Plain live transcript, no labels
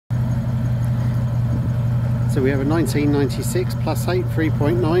So we have a 1996 +8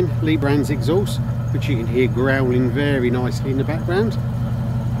 3.9 Librands exhaust, which you can hear growling very nicely in the background.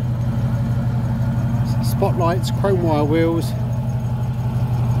 Spotlights, chrome wire wheels,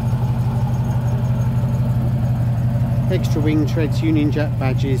 extra wing treads, Union Jack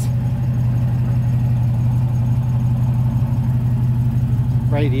badges,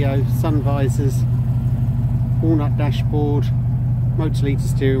 radio, Sunvisors, Walnut Dashboard, Moto-lita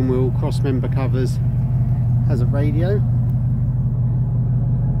steering wheel, cross member covers, has a radio,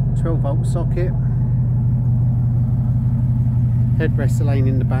 12-volt socket, headrests laying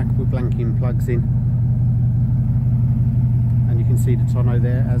in the back with blanking plugs in, and you can see the tonneau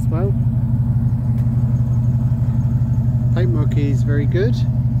there as well. Paintwork is very good.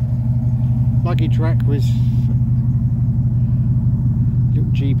 Luggage rack with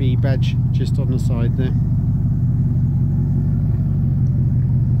little GB badge just on the side there.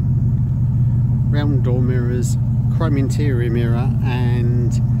 Round door mirrors, chrome interior mirror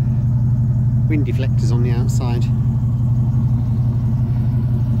and wind deflectors on the outside.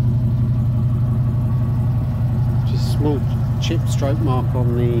 Just a small chip stroke mark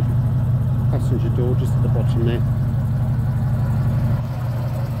on the passenger door just at the bottom there.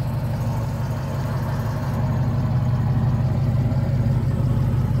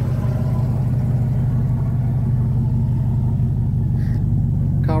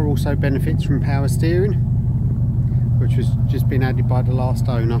 Car also benefits from power steering, which has just been added by the last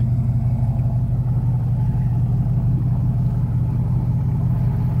owner.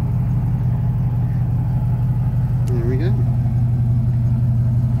 There we go.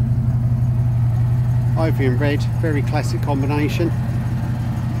 Ivory and red, very classic combination.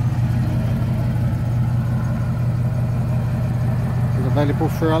 And available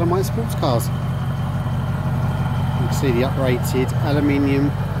through Aluminium Sports Cars. You can see the uprated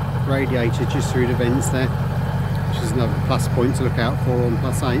aluminium radiator just through the vents there, which is another plus point to look out for on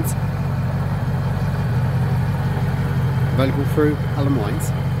 +8s. Available through Aluminium.